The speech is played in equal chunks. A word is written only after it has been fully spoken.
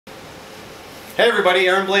Hey everybody,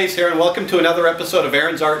 Blaise here, and welcome to another episode of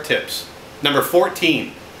Aaron's Art Tips, number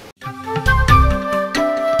 14.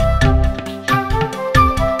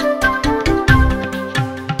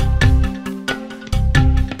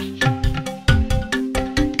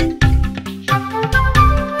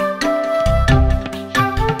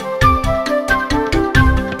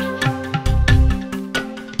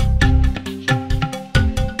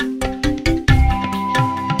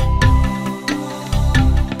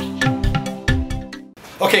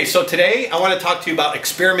 Okay, so today I want to talk to you about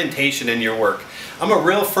experimentation in your work. I'm a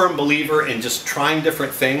real firm believer in just trying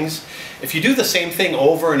different things. If you do the same thing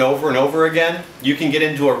over and over and over again, you can get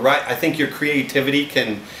into a rut. I think your creativity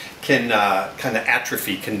can kind of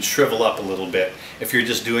atrophy, can shrivel up a little bit if you're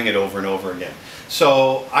just doing it over and over again.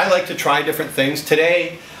 So I like to try different things.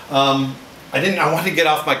 Today, I wanted to get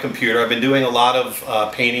off my computer. I've been doing a lot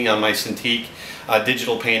of painting on my Cintiq,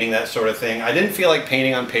 digital painting, that sort of thing. I didn't feel like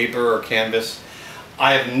painting on paper or canvas.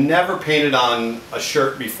 I have never painted on a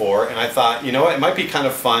shirt before, and I thought, you know what, it might be kind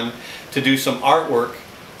of fun to do some artwork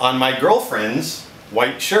on my girlfriend's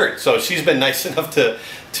white shirt. So she's been nice enough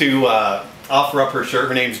to offer up her shirt.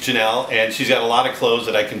 Her name's Janelle, and she's got a lot of clothes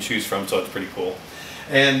that I can choose from, so it's pretty cool.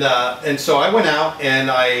 And so I went out and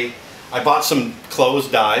I bought some clothes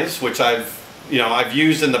dyes, which I've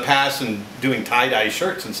used in the past in doing tie-dye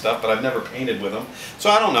shirts and stuff, but I've never painted with them. So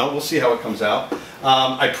I don't know, we'll see how it comes out.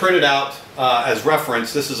 I printed out as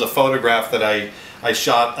reference, this is a photograph that I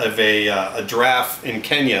shot of a giraffe in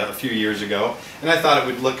Kenya a few years ago, and I thought it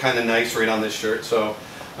would look kind of nice right on this shirt, so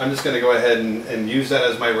I'm just going to go ahead and use that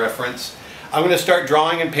as my reference. I'm going to start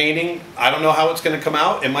drawing and painting. I don't know how it's going to come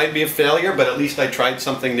out. It might be a failure, but at least I tried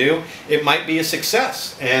something new. It might be a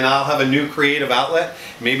success, and I'll have a new creative outlet,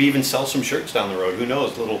 maybe even sell some shirts down the road. Who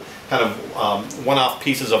knows, little kind of one-off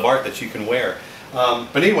pieces of art that you can wear.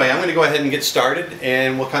 But anyway, I'm going to go ahead and get started,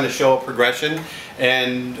 and we'll kind of show a progression,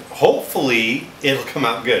 and hopefully it'll come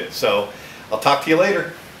out good. So I'll talk to you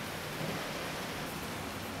later.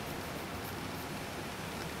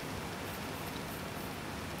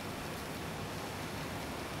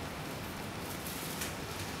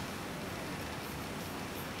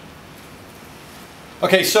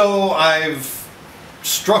 Okay, so I've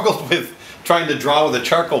struggled with trying to draw with a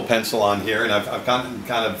charcoal pencil on here, and I've kind of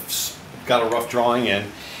got a rough drawing in,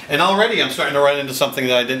 and already I'm starting to run into something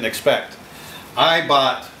that I didn't expect. I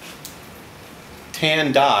bought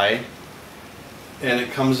tan dye, and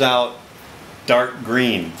it comes out dark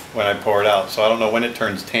green when I pour it out, so I don't know when it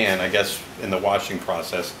turns tan, I guess in the washing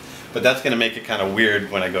process, but that's going to make it kind of weird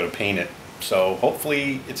when I go to paint it. So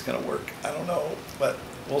hopefully it's going to work. I don't know, but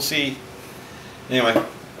we'll see. Anyway,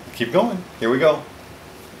 keep going. Here we go.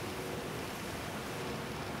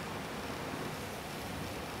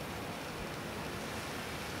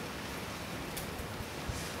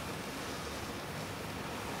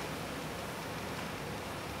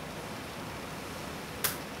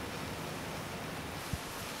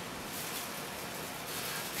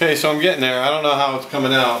 Okay, so I'm getting there. I don't know how it's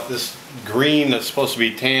coming out. This green that's supposed to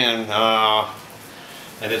be tan,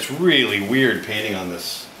 and it's really weird painting on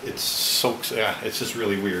this. It's just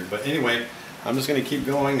really weird. But anyway, I'm just going to keep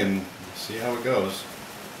going and see how it goes.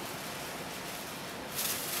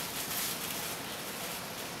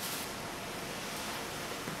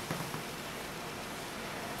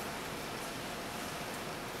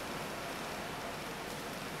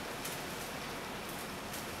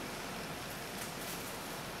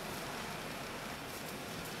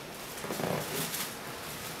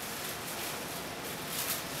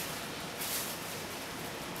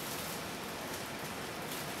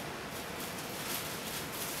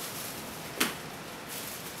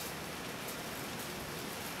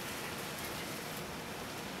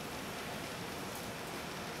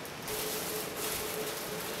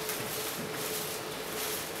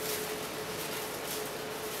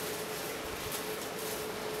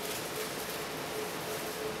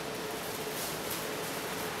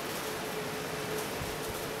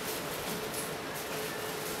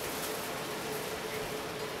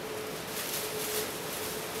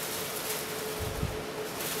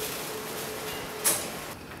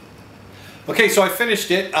 Okay, so I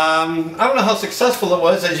finished it. I don't know how successful it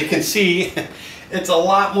was. As you can see, it's a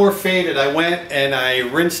lot more faded. I went and I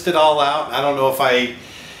rinsed it all out. I don't know if I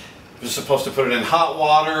was supposed to put it in hot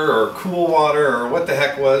water or cool water or what the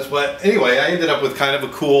heck was, but anyway, I ended up with kind of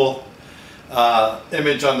a cool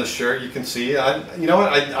image on the shirt. You can see. You know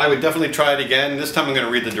what? I would definitely try it again. This time I'm going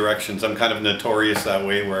to read the directions. I'm kind of notorious that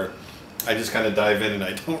way, where I just kind of dive in and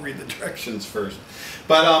I don't read the directions first.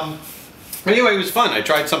 But anyway, it was fun. I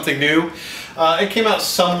tried something new. it came out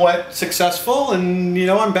somewhat successful, and you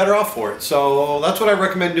know, I'm better off for it. So that's what I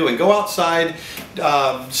recommend doing. Go outside,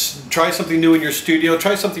 try something new in your studio,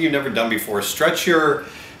 try something you've never done before. Stretch your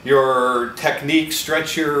technique,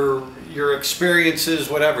 stretch your experiences,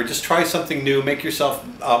 whatever. Just try something new, make yourself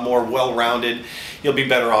more well-rounded. You'll be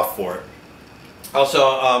better off for it. Also,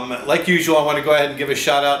 like usual, I want to go ahead and give a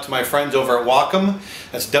shout out to my friends over at Wacom.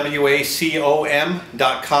 That's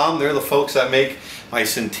WACOM.com. They're the folks that make my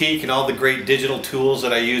Cintiq and all the great digital tools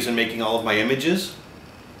that I use in making all of my images.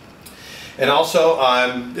 And also,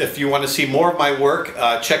 if you want to see more of my work,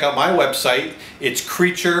 check out my website. It's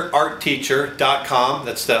creatureartteacher.com.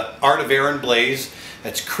 That's the art of Aaron Blaise.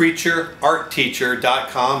 That's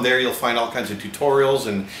creatureartteacher.com. There you'll find all kinds of tutorials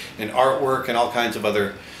and artwork and all kinds of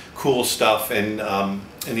other cool stuff, and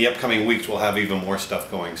in the upcoming weeks we'll have even more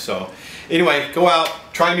stuff going. So anyway, go out,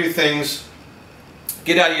 try new things,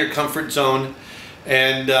 get out of your comfort zone,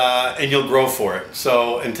 and you'll grow for it.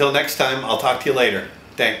 So until next time, I'll talk to you later.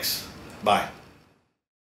 Thanks. Bye.